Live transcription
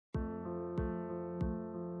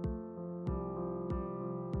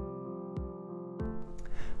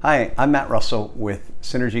Hi, I'm Matt Russell with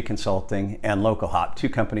Synergy Consulting and LocalHop, two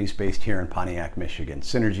companies based here in Pontiac, Michigan.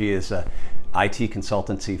 Synergy is a IT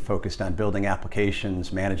consultancy focused on building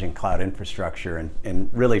applications, managing cloud infrastructure, and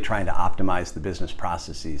really trying to optimize the business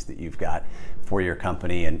processes that you've got for your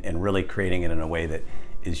company and really creating it in a way that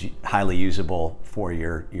is highly usable for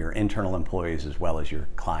your internal employees as well as your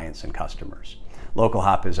clients and customers.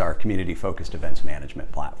 LocalHop is our community-focused events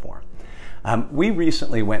management platform. We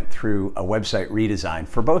recently went through a website redesign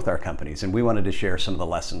for both our companies, and we wanted to share some of the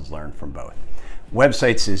lessons learned from both.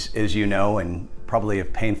 Websites, as you know, and probably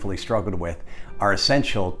have painfully struggled with, are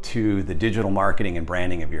essential to the digital marketing and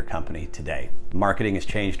branding of your company today. Marketing has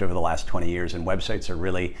changed over the last 20 years, and websites are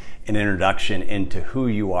really an introduction into who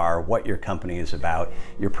you are, what your company is about,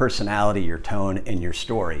 your personality, your tone, and your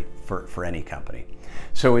story for any company.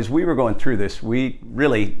 So as we were going through this, we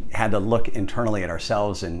really had to look internally at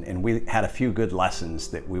ourselves, and we had a few good lessons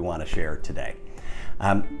that we want to share today.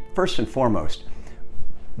 First and foremost,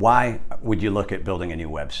 why would you look at building a new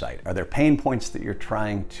website? Are there pain points that you're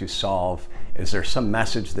trying to solve? Is there some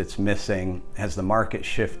message that's missing? Has the market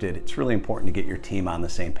shifted? It's really important to get your team on the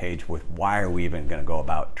same page with why are we even going to go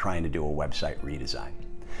about trying to do a website redesign.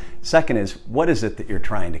 Second is, what is it that you're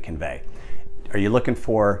trying to convey? Are you looking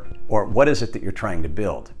for, or what is it that you're trying to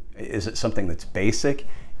build? Is it something that's basic?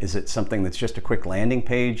 Is it something that's just a quick landing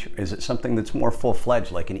page? Is it something that's more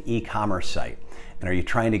full-fledged, like an e-commerce site? And are you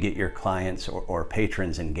trying to get your clients or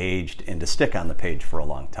patrons engaged and to stick on the page for a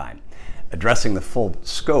long time? Addressing the full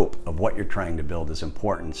scope of what you're trying to build is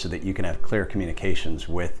important so that you can have clear communications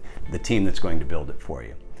with the team that's going to build it for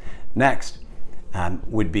you. Next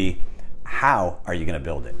would be, how are you going to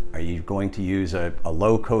build it? Are you going to use a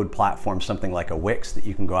low-code platform, something like a Wix that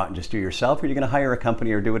you can go out and just do yourself? Or are you going to hire a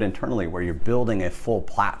company or do it internally where you're building a full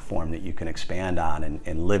platform that you can expand on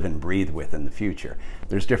and live and breathe with in the future?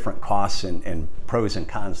 There's different costs and pros and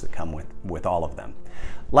cons that come with all of them.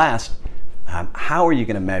 Last, how are you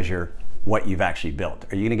going to measure what you've actually built?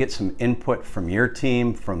 Are you going to get some input from your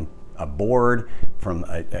team, from a board, from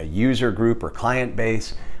a user group or client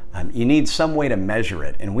base? You need some way to measure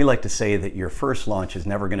it, and we like to say that your first launch is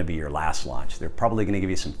never going to be your last launch. They're probably going to give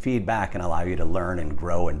you some feedback and allow you to learn and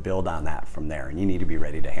grow and build on that from there, and you need to be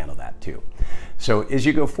ready to handle that too. So as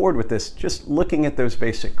you go forward with this, just looking at those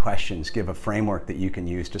basic questions give a framework that you can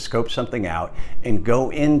use to scope something out and go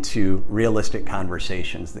into realistic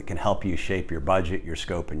conversations that can help you shape your budget, your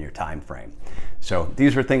scope, and your time frame. So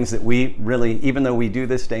these are things that we really, even though we do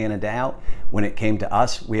this day in and day out, when it came to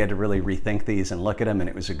us, we had to really rethink these and look at them, and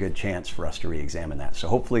it was a good chance for us to re-examine that. So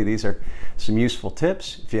hopefully these are some useful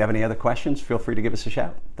tips. If you have any other questions, feel free to give us a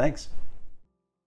shout. Thanks.